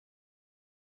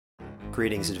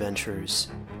Greetings, adventurers.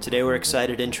 Today we're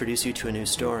excited to introduce you to a new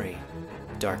story,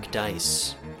 Dark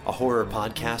Dice, a horror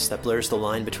podcast that blurs the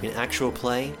line between actual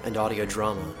play and audio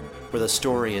drama, where the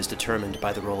story is determined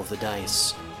by the roll of the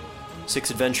dice.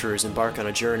 6 adventurers embark on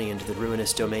a journey into the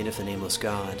ruinous domain of the Nameless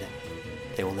God.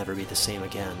 They will never be the same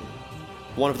again.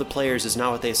 One of the players is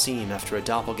not what they seem after a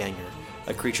doppelganger,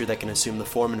 a creature that can assume the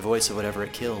form and voice of whatever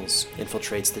it kills,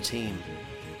 infiltrates the team.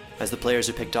 As the players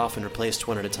are picked off and replaced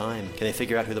one at a time, can they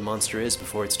figure out who the monster is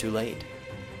before it's too late?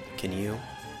 Can you?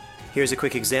 Here's a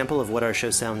quick example of what our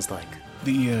show sounds like.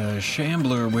 The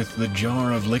shambler with the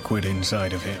jar of liquid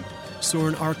inside of him.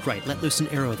 Soren Arkwright let loose an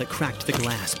arrow that cracked the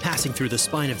glass, passing through the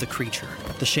spine of the creature.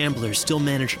 The shambler still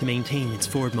managed to maintain its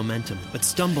forward momentum, but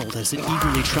stumbled as it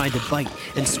eagerly tried to bite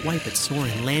and swipe at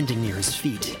Soren, landing near his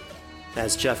feet.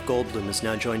 As Jeff Goldblum has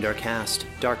now joined our cast,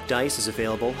 Dark Dice is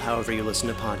available however you listen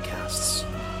to podcasts.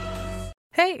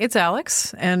 Hey, it's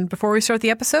Alex, and before we start the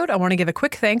episode, I want to give a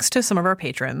quick thanks to some of our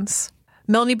patrons.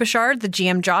 Melanie Bouchard, the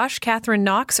GM Josh, Catherine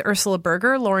Knox, Ursula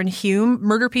Berger, Lauren Hume,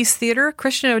 Murder Piece Theater,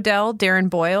 Christian O'Dell, Darren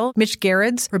Boyle, Mitch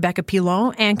Garreds, Rebecca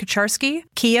Pilon, Anne Kucharski,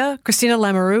 Kia, Christina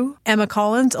Lamoureux, Emma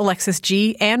Collins, Alexis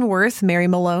G., Anne Worth, Mary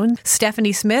Malone,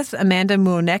 Stephanie Smith, Amanda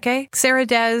Muoneke, Sarah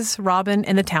Dez, Robin,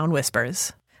 and the Town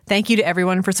Whispers. Thank you to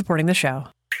everyone for supporting the show.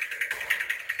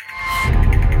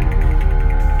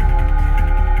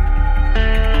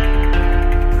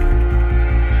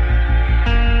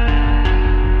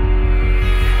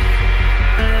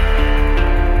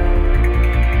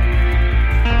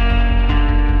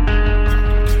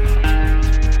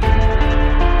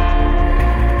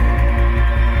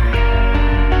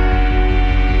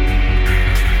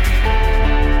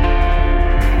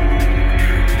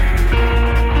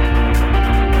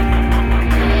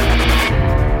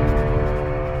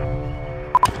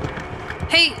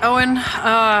 Owen,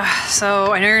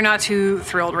 so I know you're not too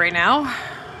thrilled right now.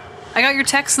 I got your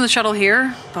text in the shuttle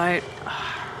here, but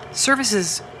service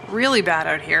is really bad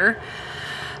out here,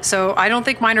 so I don't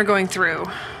think mine are going through.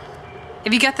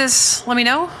 If you get this, let me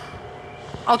know.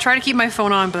 I'll try to keep my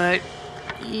phone on, but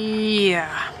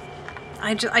yeah,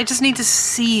 I just need to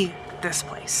see this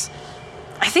place.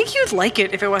 I think you'd like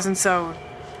it if it wasn't so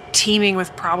teeming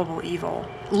with probable evil.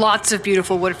 Lots of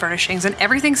beautiful wood furnishings, and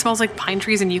everything smells like pine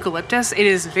trees and eucalyptus. It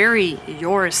is very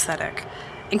your aesthetic.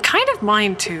 And kind of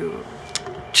mine, too.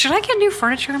 Should I get new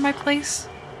furniture in my place?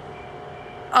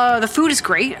 The food is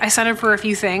great. I signed up for a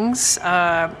few things.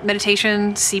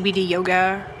 Meditation, CBD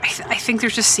yoga. I think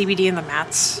there's just CBD in the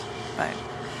mats. But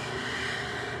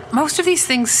most of these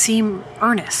things seem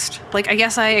earnest. Like, I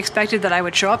guess I expected that I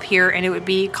would show up here and it would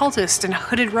be cultists in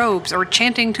hooded robes or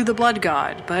chanting to the blood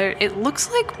god, but it looks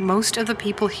like most of the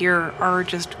people here are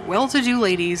just well-to-do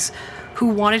ladies who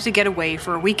wanted to get away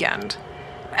for a weekend.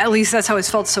 At least that's how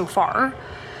it's felt so far.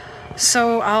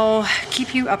 So I'll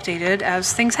keep you updated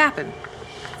as things happen.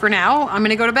 For now, I'm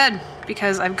gonna go to bed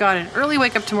because I've got an early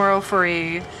wake-up tomorrow for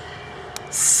a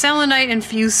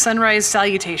selenite-infused sunrise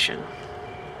salutation.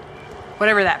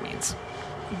 Whatever that means.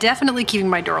 Definitely keeping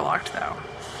my door locked, though.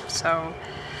 So,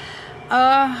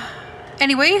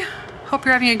 anyway, hope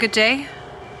you're having a good day.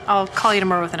 I'll call you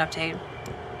tomorrow with an update.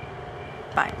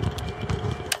 Bye.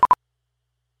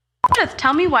 Just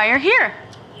tell me why you're here.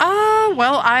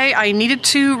 Well, I needed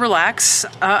to relax.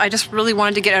 I just really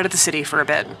wanted to get out of the city for a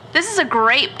bit. This is a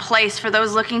great place for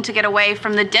those looking to get away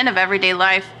from the din of everyday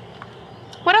life.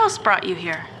 What else brought you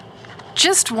here?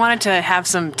 Just wanted to have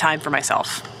some time for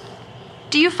myself.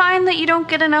 Do you find that you don't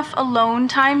get enough alone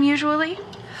time usually?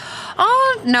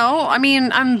 No. I mean,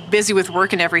 I'm busy with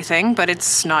work and everything, but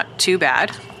it's not too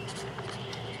bad.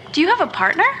 Do you have a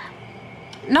partner?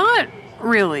 Not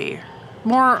really.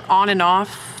 More on and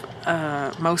off,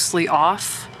 mostly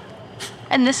off.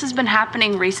 And this has been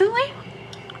happening recently?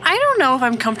 I don't know if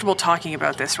I'm comfortable talking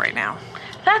about this right now.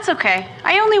 That's okay.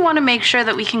 I only want to make sure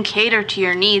that we can cater to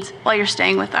your needs while you're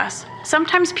staying with us.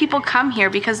 Sometimes people come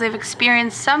here because they've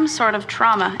experienced some sort of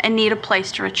trauma and need a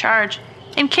place to recharge.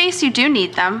 In case you do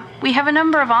need them, we have a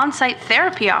number of on-site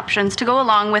therapy options to go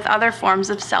along with other forms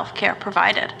of self-care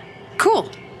provided.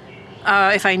 Cool.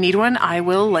 If I need one, I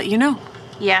will let you know.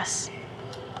 Yes.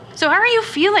 So how are you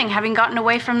feeling having gotten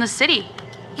away from the city?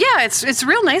 Yeah, it's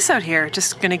real nice out here.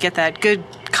 Just gonna get that good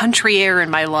country air in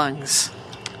my lungs.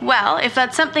 Well, if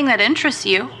that's something that interests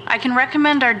you, I can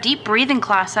recommend our deep breathing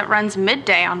class that runs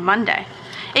midday on Monday.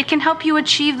 It can help you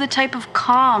achieve the type of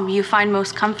calm you find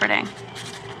most comforting.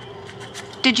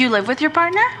 Did you live with your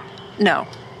partner? No.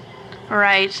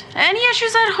 Right. Any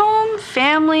issues at home?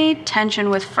 Family,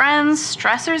 tension with friends,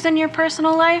 stressors in your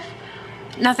personal life?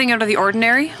 Nothing out of the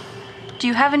ordinary. Do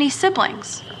you have any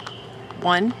siblings?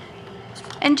 One.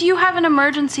 And do you have an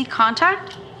emergency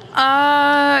contact?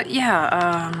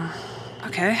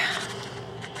 Okay.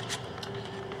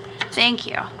 Thank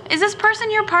you. Is this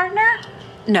person your partner?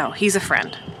 No, he's a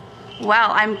friend.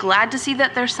 Well, I'm glad to see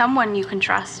that there's someone you can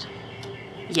trust.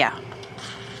 Yeah.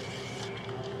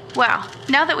 Well,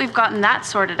 now that we've gotten that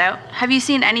sorted out, have you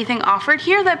seen anything offered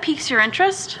here that piques your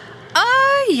interest?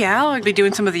 Yeah, I'll be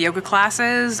doing some of the yoga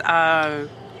classes,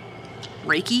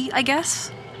 Reiki, I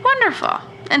guess. Wonderful.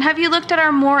 And have you looked at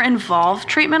our more involved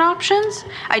treatment options?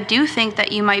 I do think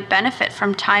that you might benefit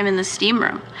from time in the steam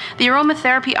room. The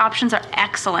aromatherapy options are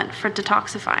excellent for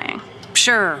detoxifying.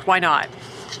 Sure, why not?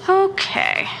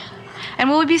 Okay. And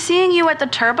will we be seeing you at the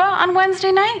Turba on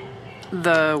Wednesday night?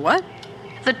 The what?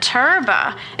 The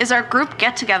Turba is our group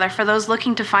get-together for those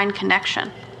looking to find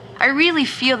connection. I really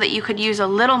feel that you could use a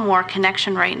little more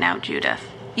connection right now, Judith.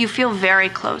 You feel very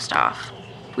closed off.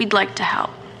 We'd like to help.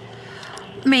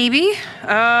 Maybe.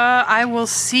 I will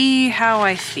see how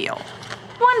I feel.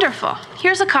 Wonderful.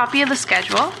 Here's a copy of the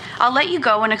schedule. I'll let you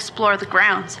go and explore the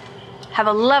grounds. Have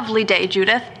a lovely day,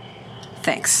 Judith.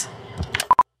 Thanks.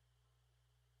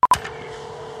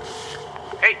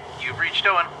 Hey, you've reached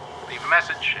Owen. Leave a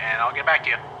message and I'll get back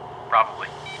to you. Probably.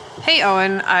 Hey,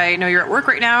 Owen. I know you're at work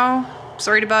right now.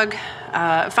 Sorry to bug.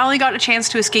 Finally got a chance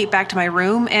to escape back to my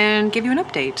room and give you an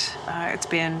update. It's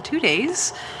been 2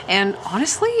 days, and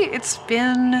honestly, it's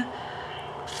been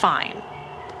fine.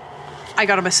 I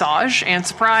got a massage, and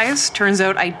surprise, turns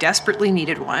out I desperately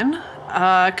needed one,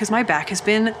 because my back has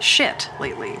been shit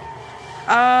lately.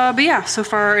 But yeah, so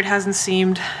far it hasn't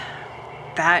seemed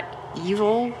that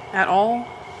evil at all.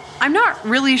 I'm not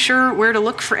really sure where to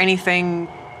look for anything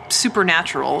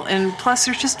supernatural, and plus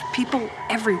there's just people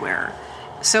everywhere.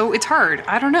 So it's hard.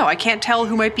 I don't know. I can't tell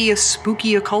who might be a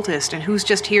spooky occultist and who's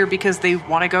just here because they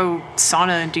want to go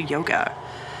sauna and do yoga.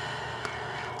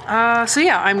 So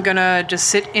yeah, I'm gonna just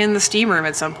sit in the steam room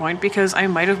at some point because I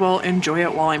might as well enjoy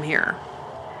it while I'm here.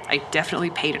 I definitely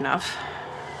paid enough.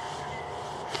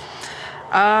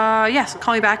 Yeah, so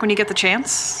call me back when you get the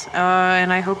chance,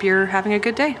 and I hope you're having a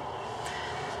good day.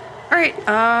 All right,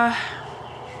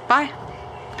 bye.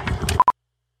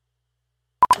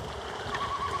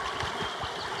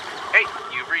 Hey,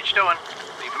 you've reached Owen.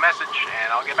 Leave a message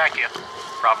and I'll get back to you.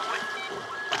 Probably.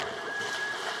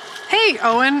 Hey,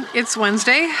 Owen, it's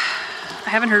Wednesday. I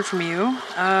haven't heard from you.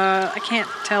 I can't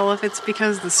tell if it's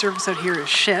because the service out here is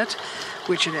shit,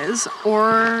 which it is,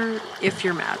 or if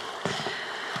you're mad.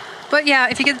 But yeah,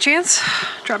 if you get the chance,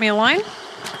 drop me a line.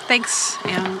 Thanks,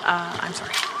 and I'm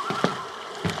sorry.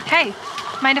 Hey,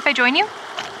 mind if I join you?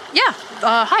 Yeah,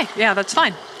 hi. Yeah, that's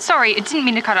fine. Sorry, it didn't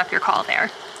mean to cut off your call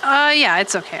there. Yeah,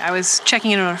 it's okay. I was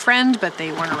checking in on a friend, but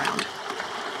they weren't around.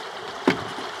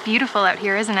 Beautiful out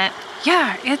here, isn't it?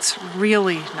 Yeah, it's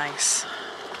really nice.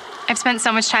 I've spent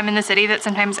so much time in the city that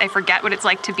sometimes I forget what it's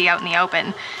like to be out in the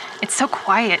open. It's so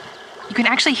quiet. You can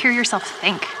actually hear yourself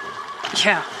think.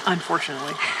 Yeah,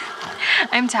 unfortunately.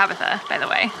 I'm Tabitha, by the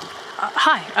way.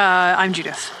 Hi, I'm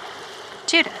Judith.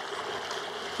 Judith.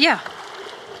 Yeah.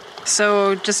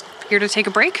 So, just here to take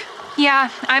a break? Yeah,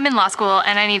 I'm in law school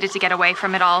and I needed to get away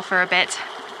from it all for a bit.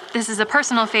 This is a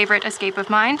personal favorite escape of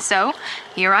mine, so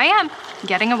here I am,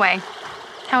 getting away.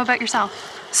 How about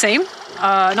yourself? Same.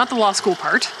 Not the law school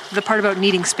part. The part about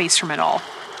needing space from it all.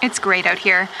 It's great out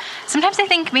here. Sometimes I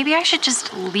think maybe I should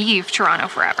just leave Toronto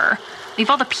forever. Leave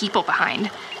all the people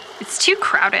behind. It's too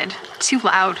crowded, too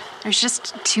loud. There's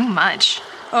just too much.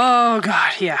 Oh,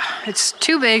 God, yeah. It's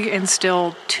too big and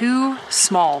still too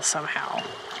small somehow.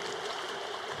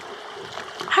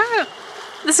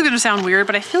 This is going to sound weird,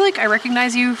 but I feel like I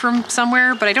recognize you from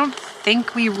somewhere, but I don't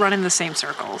think we run in the same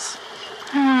circles.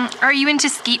 Are you into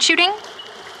skeet shooting?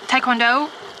 Taekwondo?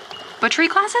 Butchery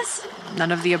classes?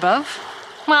 None of the above?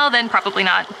 Well, then probably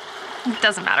not. It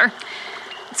doesn't matter.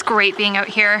 It's great being out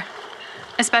here,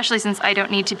 especially since I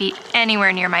don't need to be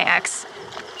anywhere near my ex.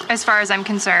 As far as I'm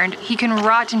concerned, he can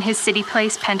rot in his City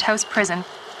Place penthouse prison.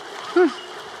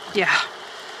 Yeah.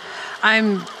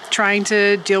 I'm trying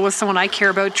to deal with someone I care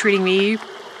about treating me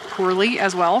poorly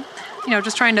as well. You know,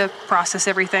 just trying to process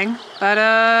everything. But,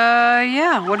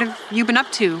 yeah, what have you been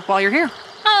up to while you're here?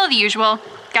 Oh, the usual.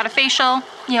 Got a facial,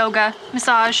 yoga,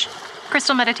 massage,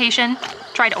 crystal meditation,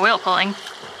 tried oil pulling.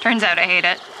 Turns out I hate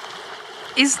it.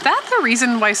 Is that the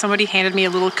reason why somebody handed me a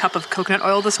little cup of coconut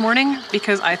oil this morning?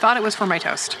 Because I thought it was for my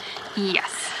toast.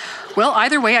 Yes. Well,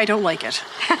 either way, I don't like it.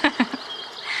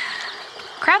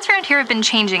 Crowds around here have been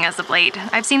changing as of late.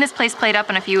 I've seen this place played up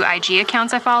on a few IG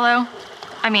accounts I follow.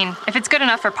 I mean, if it's good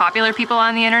enough for popular people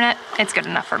on the internet, it's good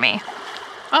enough for me.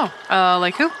 Oh,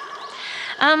 like who?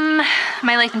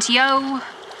 My Life in T.O.,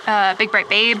 Big Bright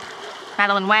Babe,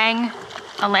 Madeline Wang,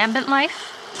 A Lambent Life.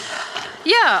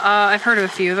 Yeah, I've heard of a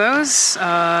few of those.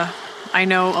 I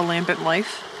know A Lambent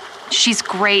Life. She's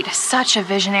great. Such a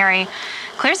visionary.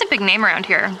 Claire's a big name around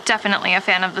here. Definitely a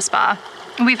fan of the spa.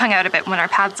 We've hung out a bit when our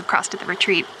paths have crossed at the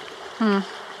retreat.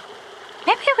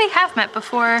 Maybe we have met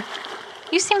before.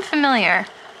 You seem familiar.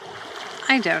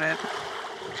 I doubt it.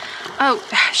 Oh,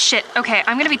 shit. Okay,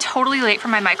 I'm gonna be totally late for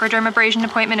my microdermabrasion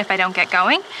appointment if I don't get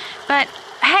going. But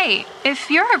hey, if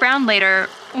you're around later,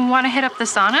 want to hit up the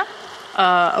sauna?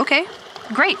 Okay.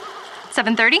 Great.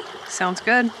 7:30? Sounds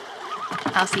good.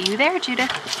 I'll see you there,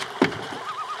 Judith.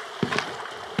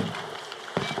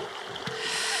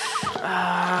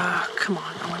 Come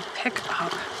on, Owen, pick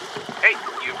up. Hey,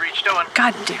 you've reached Owen.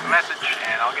 God Leave damn a it. message,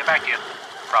 and I'll get back to you.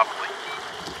 Probably.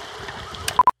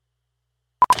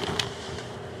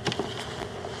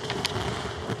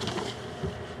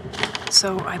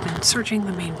 So I've been searching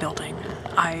the main building.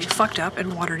 I fucked up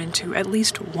and wandered into at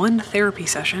least one therapy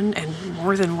session and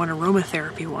more than one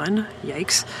aromatherapy one.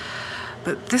 Yikes.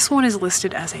 But this one is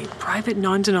listed as a private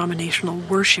non-denominational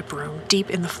worship room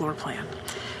deep in the floor plan.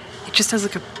 It just has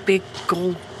like a big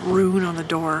gold rune on the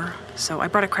door. So I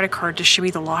brought a credit card to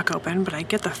shimmy the lock open, but I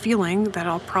get the feeling that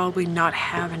I'll probably not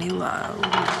have any love.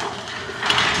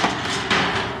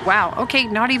 Wow, okay,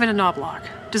 not even a knob lock.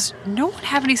 Does no one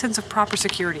have any sense of proper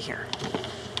security here?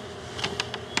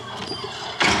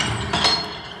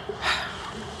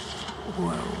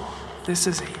 Whoa, this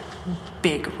is a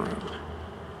big room.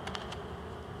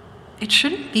 It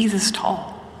shouldn't be this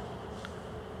tall.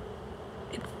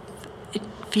 It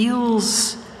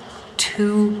feels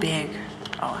too big,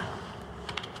 Owen.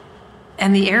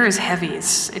 And the air is heavy.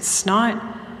 It's not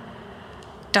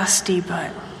dusty,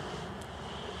 but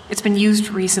it's been used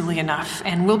recently enough,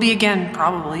 and will be again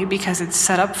probably because it's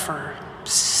set up for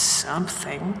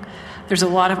something. There's a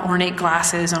lot of ornate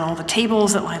glasses on all the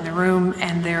tables that line the room,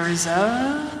 and there's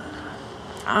I'm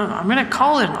gonna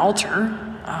call it an altar.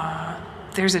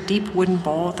 There's a deep wooden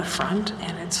bowl at the front,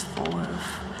 and it's full of,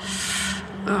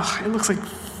 it looks like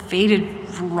faded,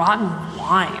 rotten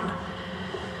wine.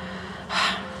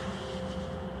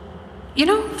 You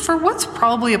know, for what's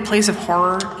probably a place of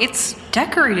horror, it's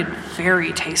decorated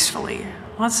very tastefully.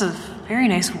 Lots of very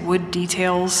nice wood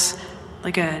details,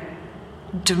 like a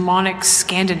demonic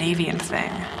Scandinavian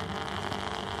thing.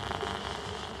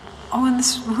 Oh, and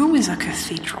this room is a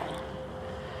cathedral.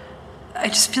 I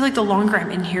just feel like the longer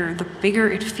I'm in here, the bigger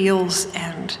it feels,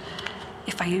 and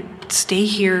if I stay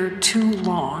here too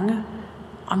long,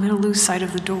 I'm gonna lose sight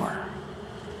of the door.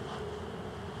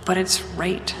 But it's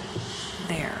right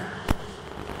there.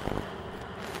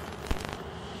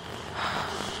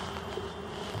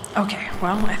 Okay,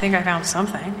 well, I think I found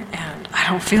something, and I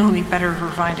don't feel any better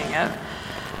for finding it.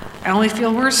 I only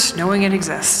feel worse knowing it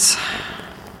exists.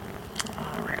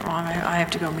 All right, well, I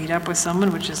have to go meet up with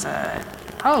someone, which is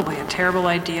probably a terrible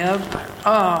idea, but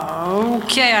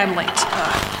okay, I'm late.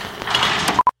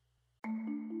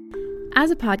 As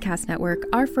a podcast network,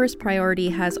 our first priority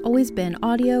has always been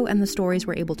audio and the stories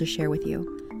we're able to share with you.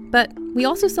 But we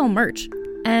also sell merch,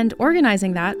 and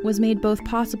organizing that was made both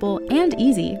possible and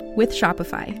easy with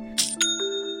Shopify.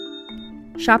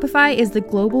 Shopify is the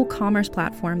global commerce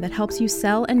platform that helps you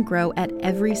sell and grow at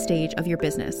every stage of your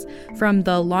business, from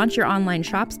the launch your online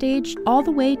shop stage all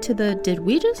the way to the did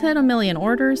we just hit 1 million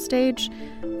orders stage.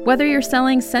 Whether you're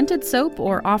selling scented soap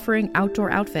or offering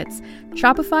outdoor outfits,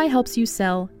 Shopify helps you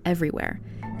sell everywhere.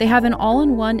 They have an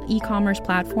all-in-one e-commerce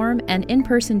platform and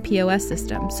in-person POS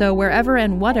system, so wherever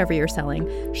and whatever you're selling,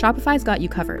 Shopify's got you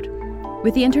covered.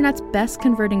 With the internet's best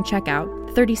converting checkout,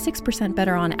 36%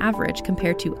 better on average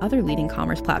compared to other leading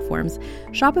commerce platforms,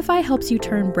 Shopify helps you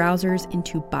turn browsers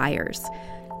into buyers.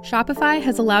 Shopify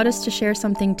has allowed us to share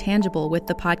something tangible with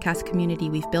the podcast community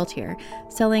we've built here,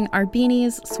 selling our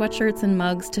beanies, sweatshirts, and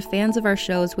mugs to fans of our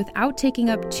shows without taking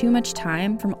up too much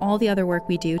time from all the other work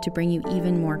we do to bring you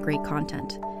even more great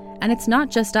content. And it's not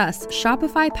just us.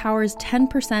 Shopify powers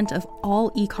 10% of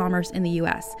all e-commerce in the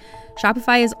US.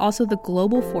 Shopify is also the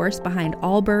global force behind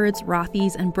Allbirds,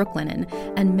 Rothy's, and Brooklinen,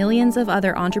 and millions of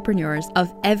other entrepreneurs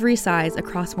of every size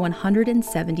across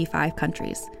 175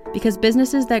 countries. Because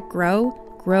businesses that grow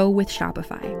with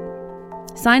Shopify.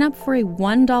 Sign up for a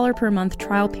 $1 per month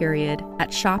trial period at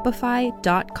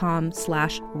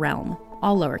shopify.com/realm,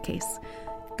 all lowercase.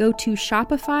 Go to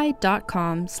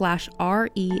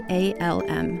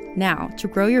shopify.com/REALM now to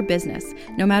grow your business,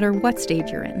 no matter what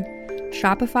stage you're in.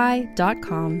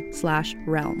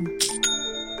 Shopify.com/realm.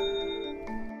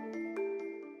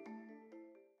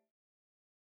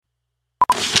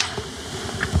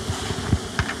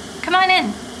 Come on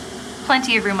in.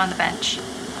 Plenty of room on the bench.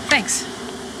 Thanks.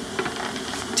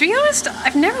 To be honest,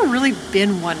 I've never really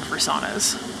been one for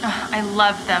saunas. I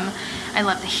love them. I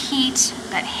love the heat,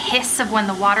 that hiss of when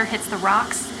the water hits the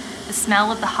rocks, the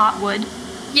smell of the hot wood.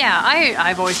 Yeah,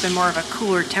 I've always been more of a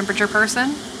cooler temperature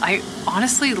person. I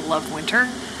honestly love winter,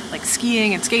 like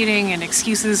skiing and skating and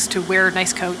excuses to wear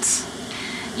nice coats.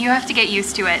 You have to get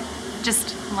used to it.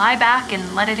 Just lie back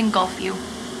and let it engulf you.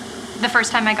 The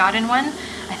first time I got in one,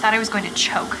 I thought I was going to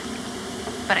choke,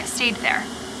 but I stayed there.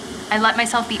 I let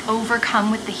myself be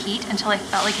overcome with the heat until I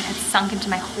felt like it had sunk into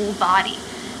my whole body,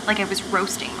 like I was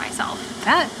roasting myself.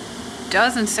 That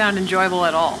doesn't sound enjoyable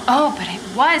at all. Oh, but it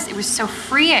was. It was so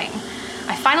freeing.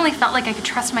 I finally felt like I could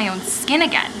trust my own skin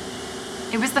again.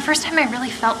 It was the first time I really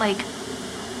felt like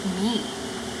me.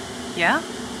 Yeah?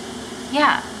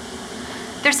 Yeah.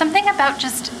 There's something about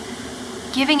just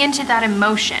giving into that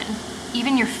emotion,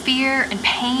 even your fear and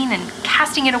pain, and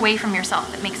casting it away from yourself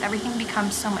that makes everything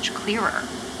become so much clearer.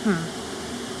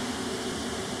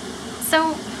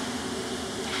 So,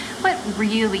 what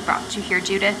really brought you here,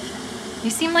 Judith?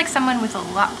 You seem like someone with a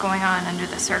lot going on under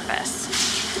the surface.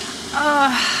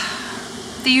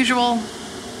 The usual.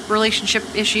 Relationship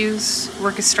issues,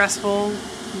 work is stressful,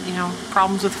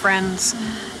 problems with friends.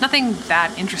 Nothing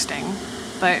that interesting.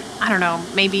 But, I don't know,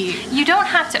 maybe... You don't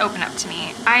have to open up to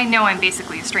me. I know I'm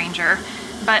basically a stranger,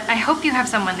 but I hope you have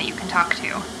someone that you can talk to.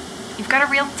 You've got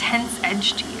a real tense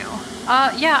edge to you.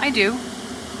 Yeah, I do.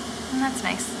 And that's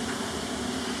nice.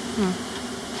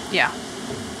 Yeah.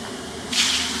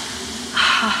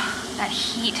 That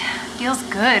heat feels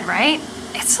good, right?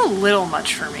 It's a little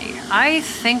much for me. I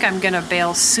think I'm gonna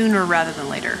bail sooner rather than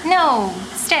later. No,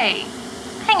 stay.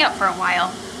 Hang out for a while.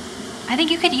 I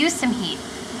think you could use some heat.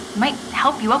 It might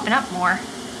help you open up more.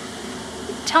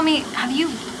 Tell me, have you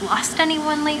lost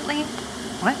anyone lately?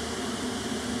 What?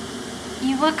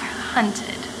 You look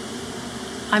hunted.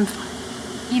 I'm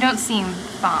fine. You don't seem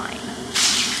fine.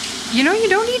 You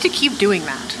don't need to keep doing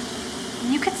that.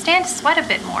 You could stand to sweat a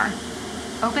bit more.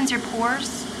 Opens your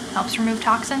pores, helps remove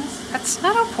toxins. That's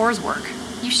not how pores work.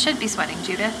 You should be sweating,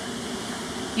 Judith.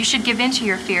 You should give in to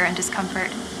your fear and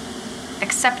discomfort.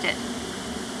 Accept it.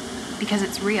 Because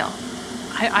it's real.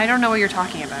 I don't know what you're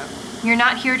talking about. You're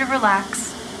not here to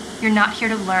relax. You're not here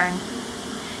to learn.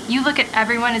 You look at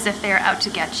everyone as if they are out to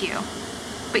get you.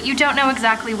 But you don't know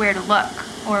exactly where to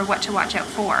look or what to watch out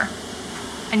for.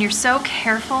 And you're so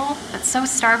careful, but so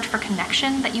starved for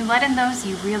connection that you let in those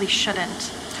you really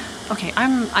shouldn't. Okay,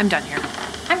 I'm done here.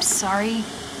 I'm sorry.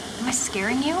 Am I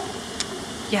scaring you?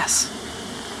 Yes.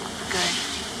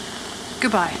 Good.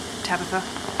 Goodbye, Tabitha.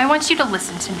 I want you to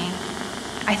listen to me.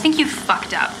 I think you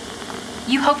fucked up.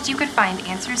 You hoped you could find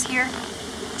answers here.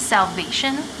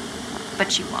 Salvation.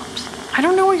 But you won't. I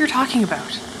don't know what you're talking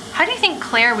about. How do you think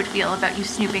Claire would feel about you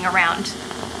snooping around?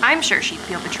 I'm sure she'd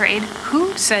feel betrayed.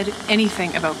 Who said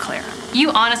anything about Claire? You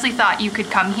honestly thought you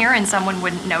could come here and someone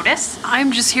wouldn't notice?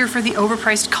 I'm just here for the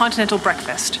overpriced continental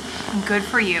breakfast. Good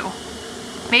for you.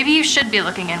 Maybe you should be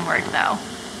looking inward, though.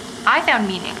 I found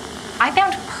meaning. I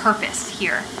found purpose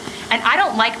here. And I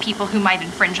don't like people who might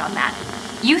infringe on that.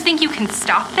 You think you can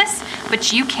stop this,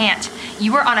 but you can't.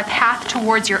 You are on a path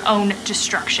towards your own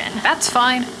destruction. That's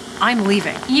fine. I'm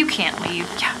leaving. You can't leave.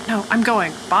 Yeah, no, I'm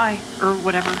going. Bye. Or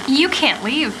whatever. You can't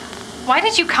leave. Why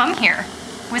did you come here?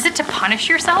 Was it to punish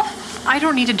yourself? I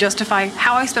don't need to justify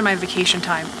how I spend my vacation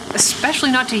time.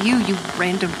 Especially not to you, you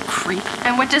random creep.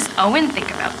 And what does Owen think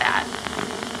about that?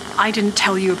 I didn't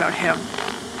tell you about him.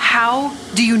 How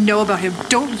do you know about him?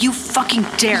 Don't you fucking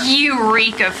dare. You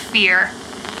reek of fear.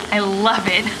 I love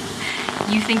it.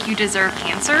 You think you deserve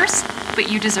answers, but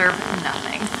you deserve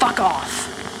nothing. Fuck off.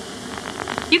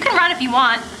 You can run if you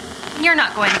want. You're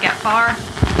not going to get far.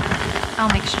 I'll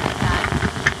make sure of that.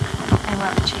 I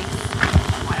love Chase.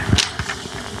 Whatever.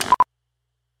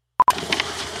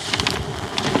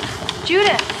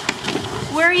 Judith!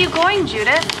 Where are you going,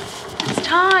 Judith? It's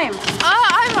time.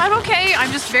 I'm okay.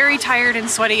 I'm just very tired and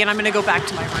sweaty, and I'm gonna go back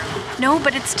to my room. No,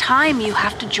 but it's time. You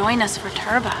have to join us for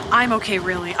Turba. I'm okay,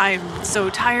 really. I'm so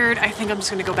tired. I think I'm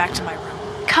just gonna go back to my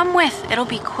room. Come with. It'll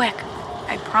be quick.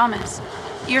 I promise.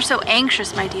 You're so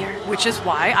anxious, my dear. Which is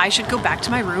why I should go back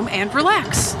to my room and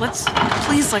relax.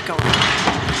 Please let go of me.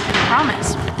 I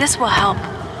promise. This will help.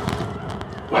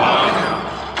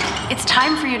 It's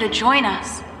time for you to join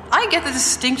us. I get the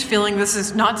distinct feeling this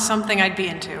is not something I'd be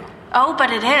into. Oh,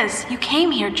 but it is. You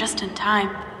came here just in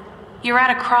time. You're at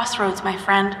a crossroads, my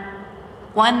friend.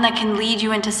 One that can lead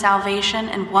you into salvation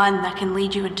and one that can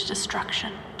lead you into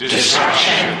destruction.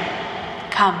 Destruction.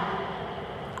 Come.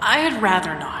 I'd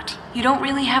rather not. You don't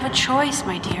really have a choice,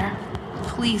 my dear.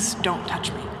 Please don't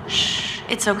touch me. Shh.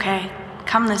 It's okay.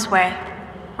 Come this way.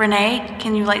 Renee,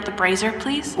 can you light the brazier,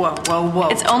 please? Whoa, whoa, whoa.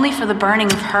 It's only for the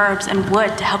burning of herbs and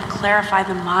wood to help clarify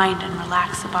the mind and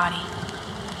relax the body.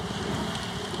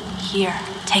 Here,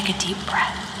 take a deep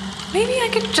breath. Maybe I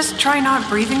could just try not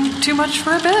breathing too much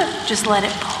for a bit. Just let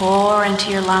it pour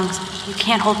into your lungs. You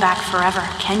can't hold back forever,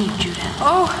 can you, Judith?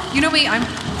 Oh, you know me, I'm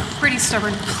pretty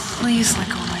stubborn. Please let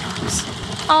go of my arms.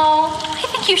 Oh, I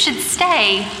think you should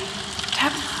stay.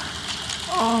 Tabitha?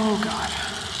 Oh, God.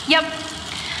 Yep.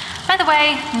 By the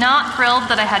way, not thrilled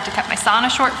that I had to cut my sauna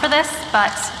short for this,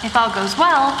 but if all goes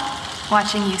well,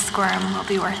 watching you squirm will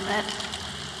be worth it.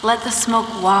 Let the smoke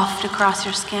waft across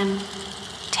your skin.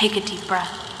 Take a deep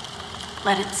breath.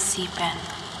 Let it seep in.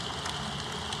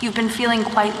 You've been feeling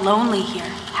quite lonely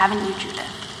here, haven't you, Judith?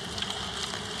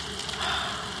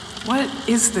 What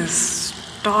is this?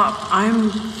 Stop. I'm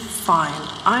fine.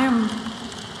 I'm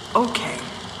okay.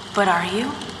 But are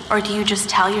you? Or do you just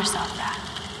tell yourself that?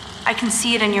 I can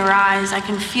see it in your eyes. I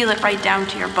can feel it right down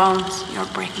to your bones. You're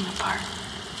breaking apart.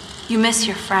 You miss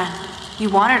your friend. You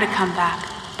want her to come back,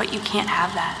 but you can't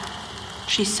have that.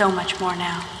 She's so much more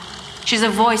now. She's a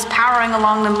voice powering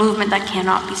along the movement that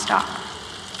cannot be stopped.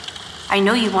 I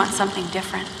know you want something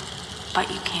different, but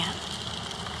you can't.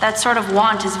 That sort of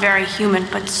want is very human,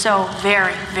 but so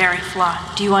very, very flawed.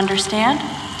 Do you understand?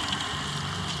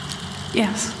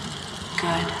 Yes.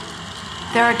 Good.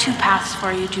 There are two paths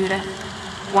for you, Judith.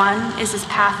 One is this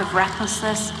path of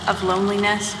recklessness, of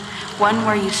loneliness, one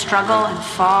where you struggle and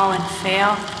fall and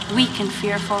fail, weak and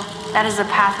fearful. That is the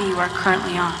path that you are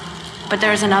currently on. But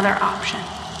there is another option.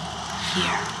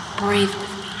 Here, breathe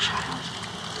with me, child.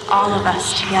 All of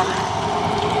us together.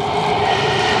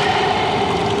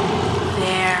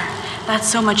 There. That's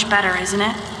so much better, isn't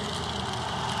it?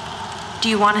 Do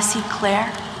you want to see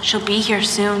Claire? She'll be here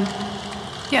soon.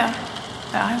 Yeah,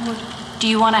 I would. Do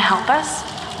you want to help us?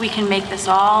 We can make this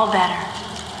all better.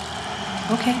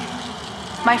 Okay.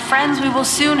 My friends, we will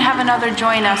soon have another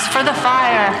join us for the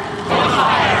fire. For the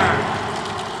fire.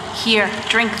 Here,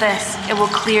 drink this. It will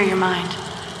clear your mind.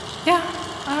 Yeah.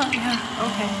 Yeah.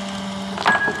 Okay.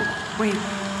 Wait,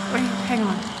 hang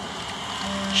on.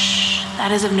 Shh.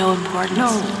 That is of no importance.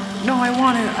 No, I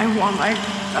want it. I'm on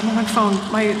my phone.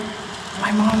 My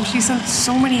mom, she sent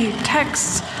so many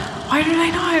texts. Why did I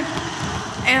not?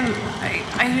 And I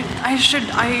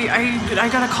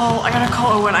gotta call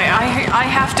Owen. I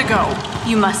have to go.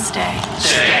 You must stay.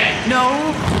 Stay.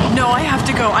 No, I have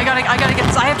to go. I gotta get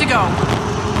this. I have to go.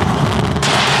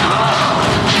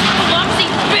 Clumsy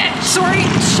bitch! Sorry.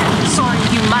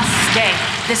 You must stay.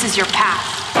 This is your path.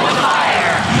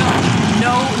 Fire!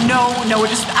 No,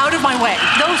 just out of my way.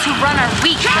 Those who run are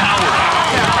weak.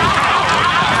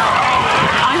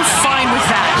 I'm fine with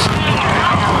that.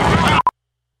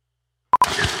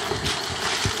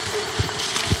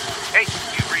 Hey,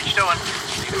 you've reached Owen.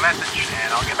 Leave a message,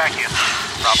 and I'll get back to you.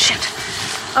 Shit.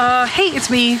 Hey, it's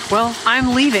me. Well,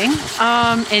 I'm leaving.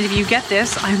 And if you get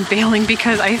this, I'm bailing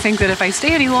because I think that if I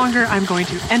stay any longer, I'm going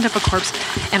to end up a corpse,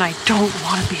 and I don't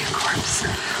want to be a corpse.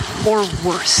 Or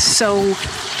worse. So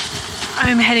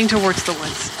I'm heading towards the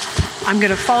woods. I'm going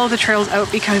to follow the trails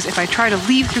out because if I try to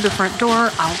leave through the front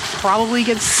door, I'll probably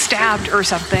get stabbed or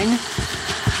something.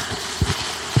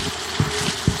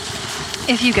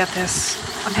 If you get this,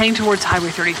 I'm heading towards Highway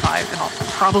 35, and I'll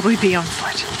probably be on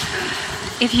foot.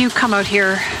 If you come out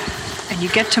here and you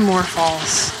get to Moor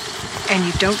Falls and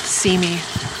you don't see me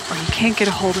or you can't get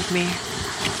a hold of me,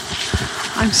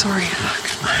 I'm sorry.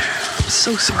 I'm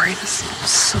so sorry. This is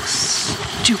so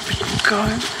stupid.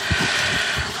 God.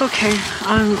 Okay.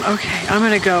 I'm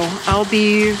gonna go. I'll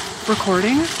be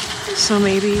recording, so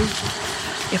maybe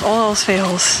if all else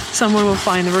fails, someone will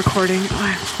find the recording.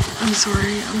 I'm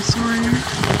sorry.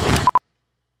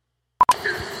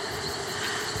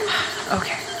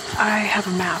 Okay. I have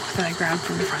a map that I grabbed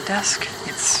from the front desk.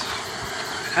 It's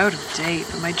out of date,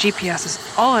 but my GPS is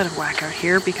all out of whack out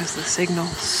here because the signal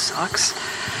sucks.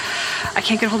 I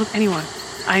can't get a hold of anyone.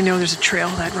 I know there's a trail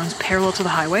that runs parallel to the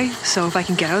highway, so if I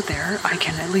can get out there, I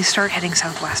can at least start heading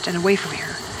southwest and away from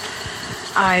here.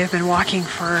 I have been walking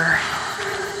for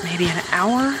maybe an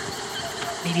hour,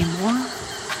 maybe more.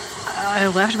 I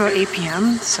left about 8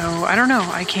 p.m., so I don't know.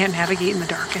 I can't navigate in the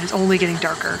dark, and it's only getting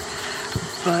darker.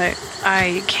 But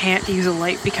I can't use a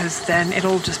light because then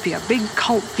it'll just be a big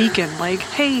cult beacon like,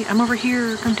 hey, I'm over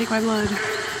here, come take my blood.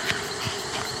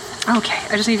 Okay,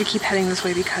 I just need to keep heading this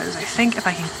way because I think if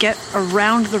I can get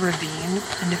around the ravine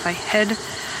and if I head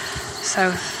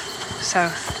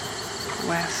southwest,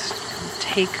 it'll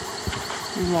take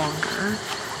longer,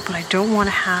 but I don't want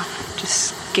to have to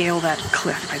scale that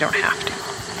cliff if I don't have to.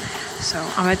 So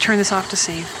I'm going to turn this off to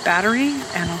save battery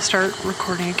and I'll start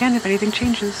recording again if anything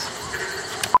changes.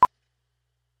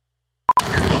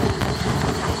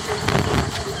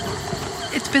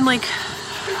 It's been like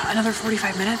another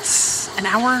 45 minutes, an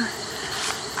hour.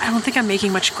 I don't think I'm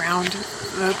making much ground.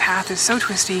 The path is so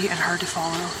twisty and hard to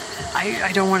follow.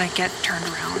 I don't want to get turned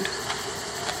around.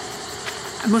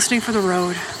 I'm listening for the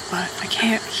road, but I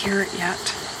can't hear it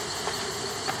yet.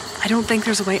 I don't think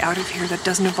there's a way out of here that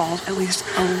doesn't involve at least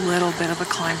a little bit of a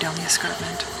climb down the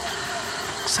escarpment.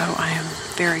 So I am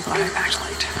very glad I packed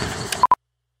light.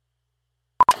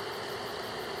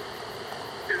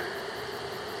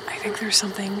 I think there's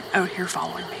something out here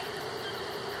following me.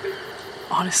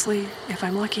 Honestly, if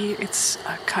I'm lucky, it's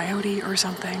a coyote or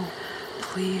something.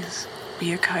 Please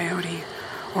be a coyote.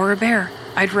 Or a bear.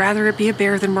 I'd rather it be a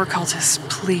bear than more cultists.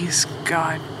 Please,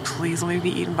 God, please let me be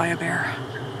eaten by a bear.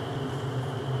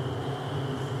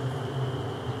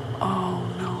 Oh,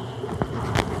 no.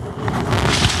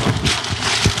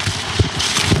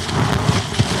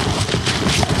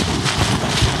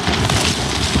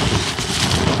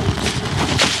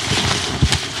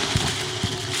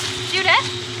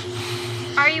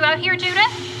 Judith? Are you out here,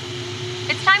 Judith?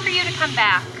 It's time for you to come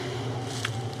back.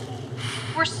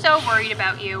 We're so worried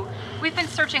about you. We've been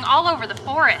searching all over the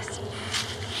forest.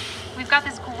 We've got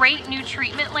this great new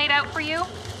treatment laid out for you.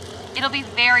 It'll be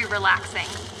very relaxing.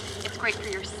 It's great for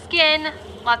your skin,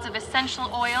 lots of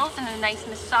essential oils and a nice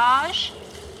massage.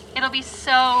 It'll be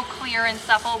so clear and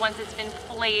supple once it's been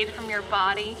flayed from your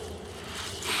body.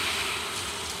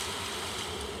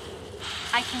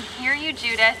 I can hear you,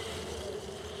 Judith.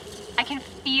 I can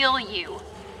feel you.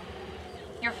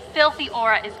 Your filthy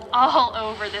aura is all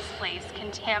over this place,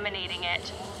 contaminating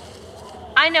it.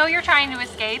 I know you're trying to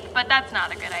escape, but that's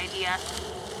not a good idea.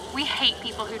 We hate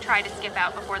people who try to skip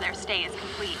out before their stay is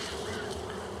complete.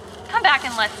 Come back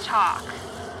and let's talk.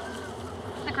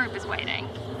 The group is waiting.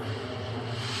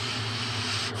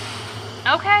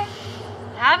 Okay,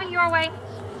 have it your way.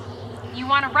 You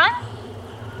want to run?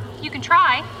 You can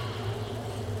try.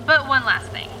 But one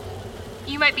last thing.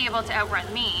 You might be able to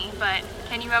outrun me, but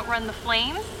can you outrun the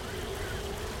flames?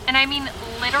 And I mean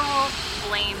literal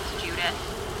flames, Judith.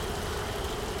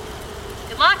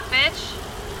 Good luck, bitch.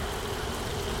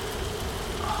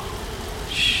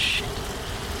 Shit.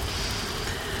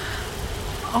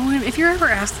 Owen, if you're ever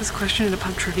asked this question at a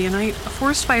pub trivia night, a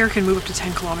forest fire can move up to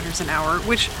 10 kilometers an hour,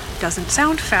 which doesn't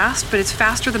sound fast, but it's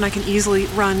faster than I can easily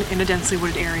run in a densely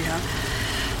wooded area.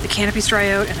 The canopies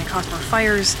dry out and they cause more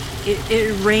fires.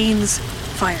 It rains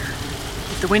fire.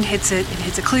 If the wind hits it, if it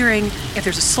hits a clearing, if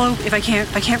there's a slope, if I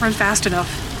can't run fast enough.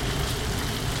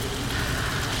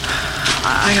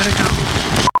 I gotta go.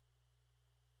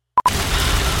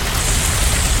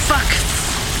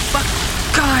 Fuck,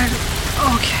 God,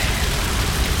 okay.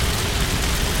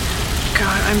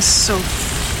 God, I'm so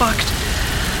fucked.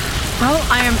 Well,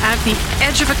 I am at the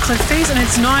edge of a cliff face and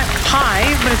it's not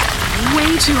high, but it's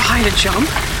way too high to jump.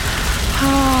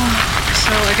 Oh. So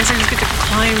I guess I just get to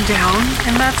climb down,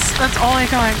 and that's all I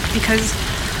got because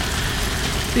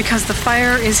the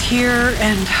fire is here,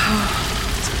 and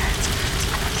it's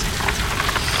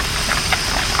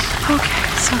okay.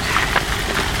 It's okay.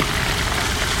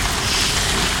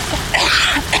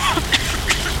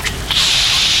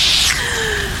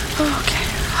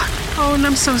 Oh, and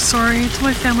I'm so sorry. To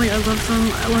my family, I love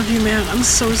them. I love you, man. I'm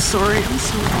so sorry. I'm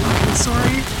so fucking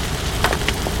sorry.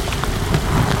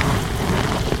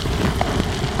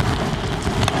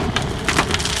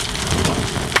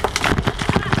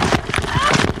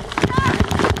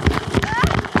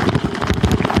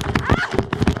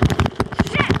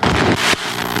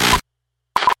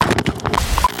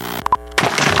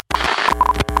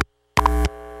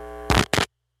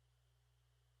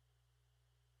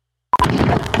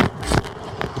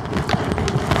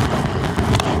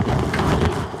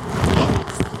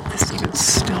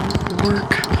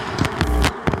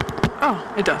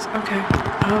 It does. Okay.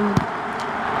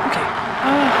 Okay.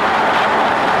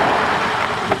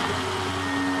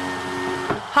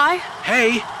 Hi?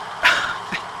 Hey!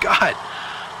 Thank God.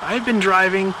 I've been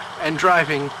driving and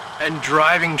driving and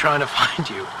driving trying to find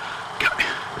you.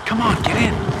 Come on, get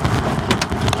in.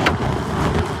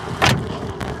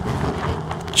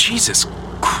 Jesus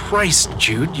Christ,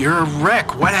 Jude, you're a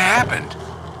wreck. What happened?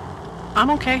 I'm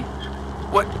okay.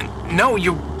 What? No,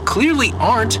 you clearly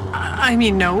aren't. I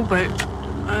mean, no, but...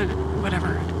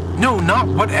 whatever. No, not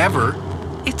whatever.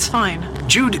 It's fine.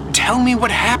 Jude, tell me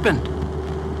what happened.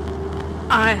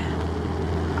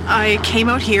 I came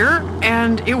out here,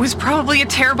 and it was probably a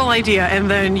terrible idea, and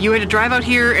then you had to drive out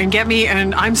here and get me,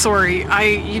 and I'm sorry.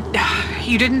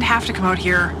 You didn't have to come out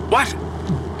here. What?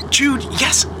 Jude,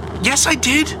 yes I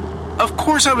did. Of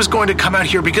course I was going to come out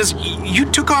here because you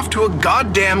took off to a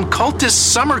goddamn cultist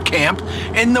summer camp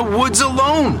in the woods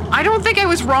alone. I don't think I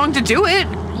was wrong to do it.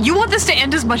 You want this to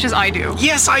end as much as I do.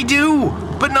 Yes, I do.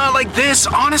 but not like this.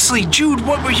 Honestly, Jude,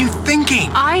 what were you thinking?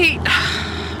 I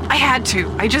had to.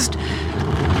 I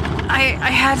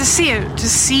had to see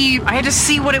it. I had to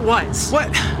see what it was.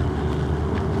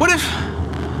 What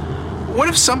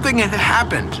if something had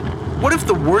happened? What if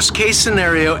the worst case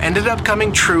scenario ended up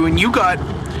coming true and you got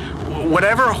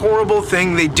whatever horrible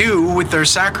thing they do with their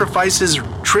sacrifices,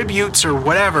 tributes, or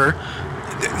whatever?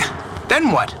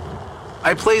 Then what?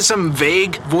 I play some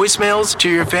vague voicemails to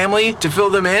your family to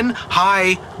fill them in.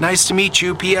 Hi, nice to meet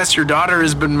you. P.S. Your daughter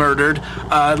has been murdered.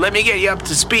 Let me get you up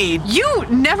to speed. You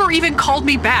never even called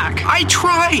me back. I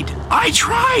tried.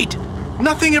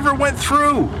 Nothing ever went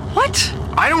through. What?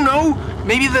 I don't know.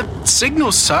 Maybe the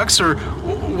signal sucks, or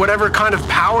whatever kind of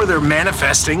power they're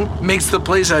manifesting makes the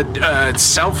place a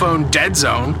cell phone dead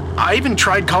zone. I even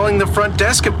tried calling the front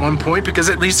desk at one point because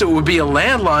at least it would be a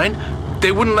landline.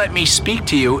 They wouldn't let me speak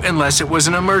to you unless it was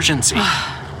an emergency.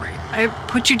 Right. I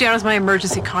put you down as my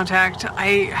emergency contact.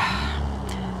 I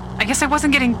guess I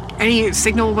wasn't getting any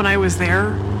signal when I was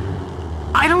there.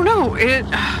 I don't know.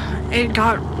 It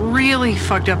got really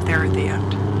fucked up there at the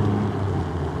end.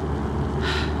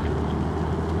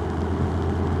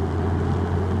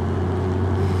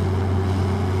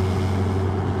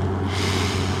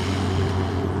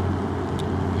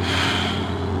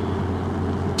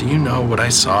 Do you know what I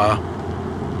saw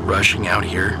rushing out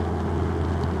here?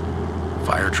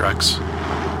 Fire trucks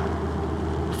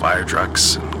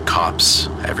and cops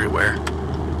everywhere.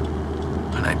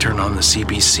 And I turn on the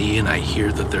CBC and I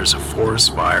hear that there's a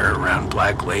forest fire around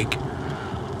Black Lake.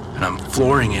 And I'm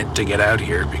flooring it to get out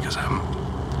here because I'm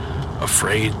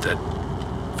afraid that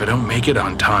if I don't make it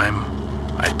on time,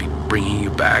 I'd be bringing you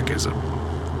back as a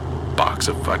box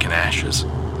of fucking ashes.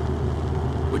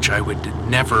 Which I would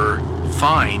never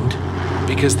find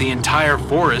because the entire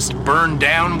forest burned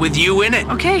down with you in it.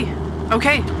 Okay,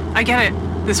 I get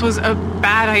it. This was a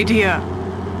bad idea.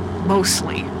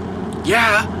 Mostly.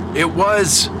 Yeah, it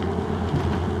was.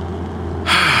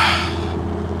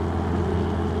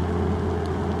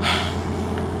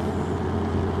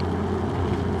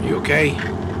 You okay?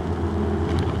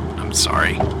 I'm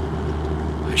sorry.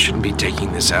 I shouldn't be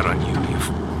taking this out on you.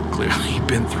 You've clearly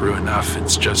been through enough.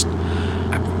 It's just,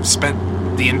 I've spent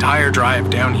the entire drive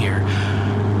down here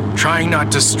trying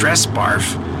not to stress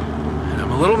Barf. And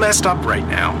I'm a little messed up right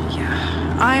now.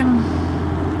 Yeah,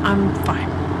 I'm fine.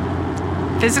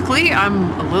 Physically, I'm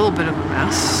a little bit of a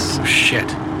mess. Oh, shit.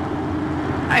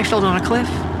 I fell down a cliff.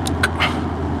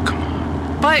 Come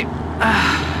on. But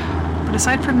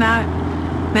aside from that,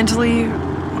 mentally,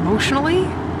 emotionally,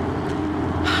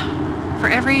 for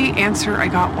every answer I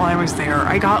got while I was there,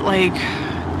 I got like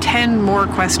 10 more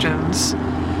questions.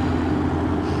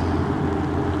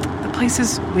 The place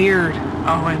is weird,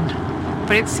 Owen,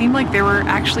 but it seemed like there were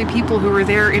actually people who were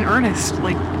there in earnest,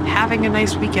 like having a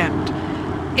nice weekend.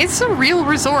 It's a real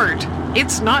resort.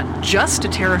 It's not just a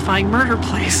terrifying murder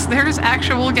place. There's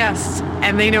actual guests,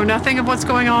 and they know nothing of what's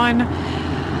going on.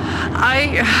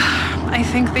 I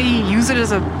think they use it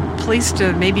as a place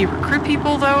to maybe recruit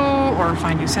people, though, or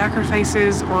find new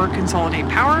sacrifices, or consolidate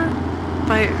power.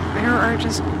 But there are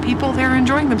just people there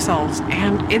enjoying themselves,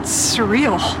 and it's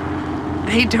surreal.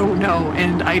 They don't know,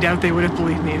 and I doubt they would have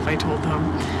believed me if I told them.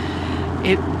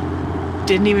 It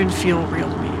didn't even feel real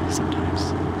to me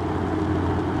sometimes.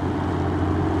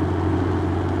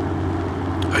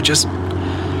 I just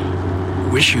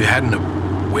wish you hadn't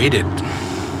have waited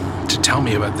to tell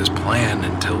me about this plan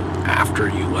until after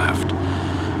you left.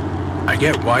 I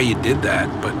get why you did that,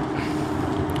 but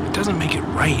it doesn't make it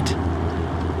right.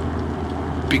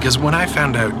 Because when I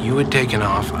found out you had taken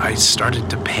off, I started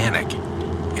to panic.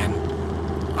 And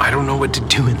I don't know what to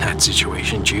do in that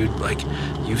situation, Jude. Like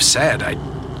you've said, I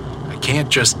can't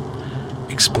just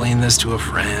explain this to a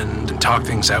friend and talk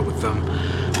things out with them.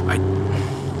 I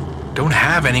don't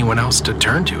have anyone else to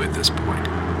turn to at this point.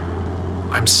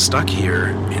 I'm stuck here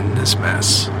in this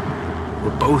mess.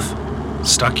 We're both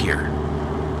stuck here.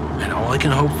 And all I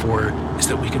can hope for is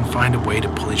that we can find a way to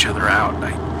pull each other out.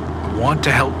 I want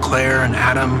to help Claire and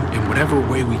Adam in whatever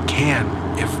way we can,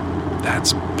 if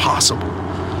that's possible.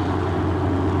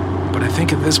 But I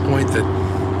think at this point that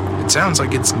it sounds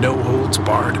like it's no holds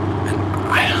barred, and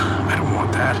I don't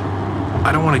want that.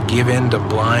 I don't want to give in to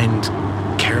blind,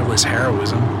 careless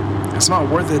heroism. It's not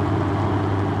worth it.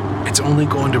 It's only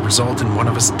going to result in one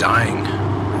of us dying,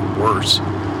 or worse.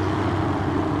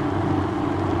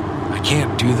 I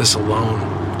can't do this alone,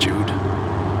 Jude.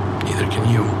 Neither can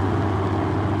you.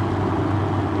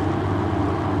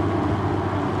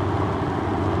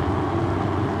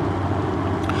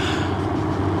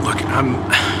 Look,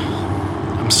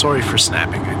 I'm sorry for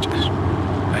snapping.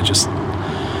 I just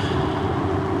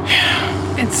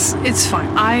It's fine.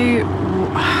 I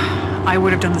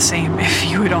would have done the same if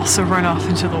you had also run off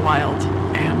into the wild,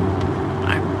 and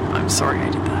I'm sorry I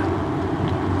did that.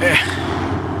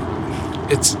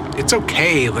 It's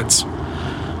okay. Let's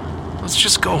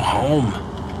just go home,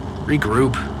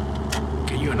 regroup,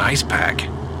 get you an ice pack,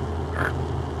 or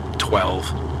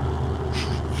 12.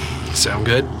 Sound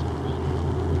good?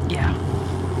 Yeah.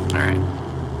 All right.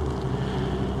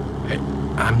 Hey,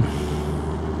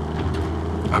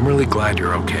 I'm really glad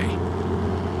you're okay.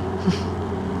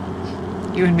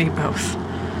 You and me both.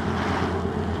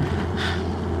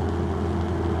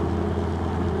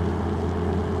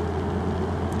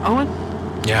 Owen?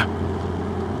 Yeah.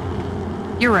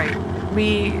 You're right.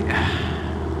 We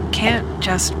can't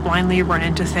just blindly run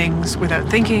into things without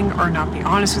thinking or not be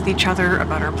honest with each other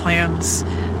about our plans.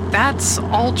 That's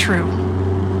all true.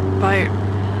 But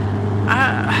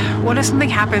what if something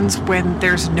happens when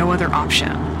there's no other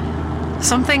option?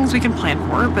 Some things we can plan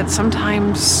for, but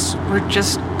sometimes we're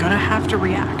just gonna have to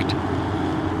react.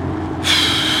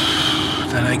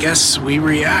 Then I guess we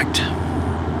react.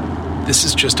 This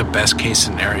is just a best case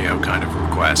scenario kind of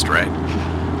request, right?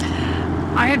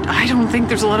 I don't think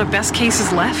there's a lot of best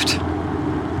cases left.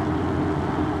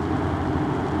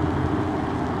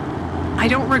 I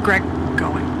don't regret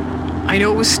going. I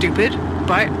know it was stupid,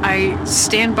 but I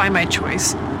stand by my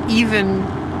choice, even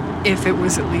if it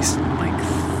was at least like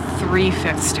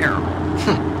 3/5 terrible.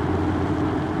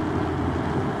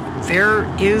 There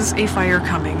is a fire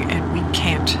coming, and we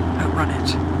can't outrun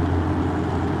it.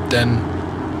 Then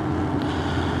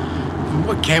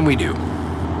what can we do?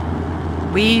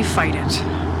 We fight it.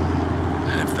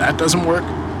 And if that doesn't work?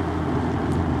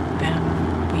 Then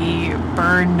we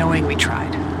burn knowing we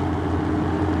tried.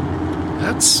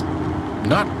 That's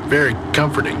not very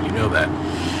comforting, you know that.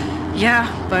 Yeah,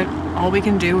 but all we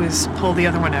can do is pull the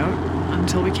other one out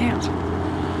until we can't.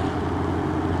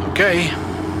 Okay.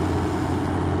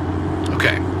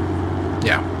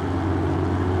 Yeah.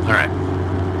 All right.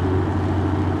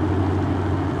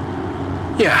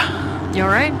 Yeah. You all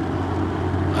right?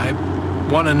 I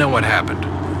want to know what happened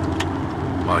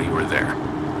while you were there.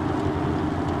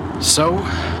 So,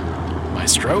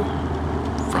 Maestro,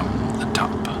 from the top.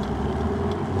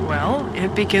 Well,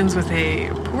 it begins with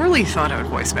a poorly thought out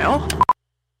voicemail.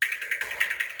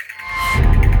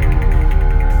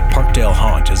 Parkdale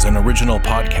Haunt is an original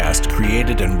podcast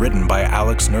created and written by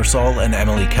Alex Nursall and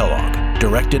Emily Kellogg,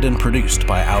 directed and produced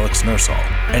by Alex Nursall,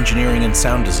 engineering and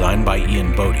sound design by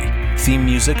Ian Bodie, theme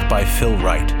music by Phil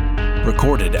Wright,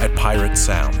 recorded at Pirate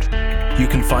Sound. You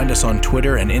can find us on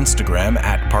Twitter and Instagram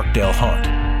at Parkdale Haunt.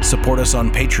 Support us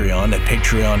on Patreon at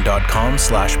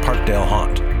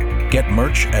patreon.com/ParkdaleHaunt. Get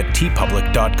merch at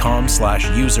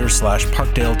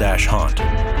tpublic.com/user/Parkdale-Haunt.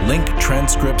 Link,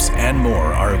 transcripts, and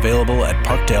more are available at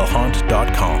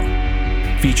parkdalehaunt.com.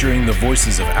 Featuring the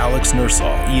voices of Alex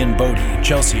Nursall, Ian Bodie,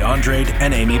 Chelsea Andrade,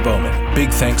 and Amy Bowman.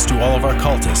 Big thanks to all of our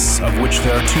cultists, of which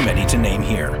there are too many to name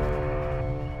here.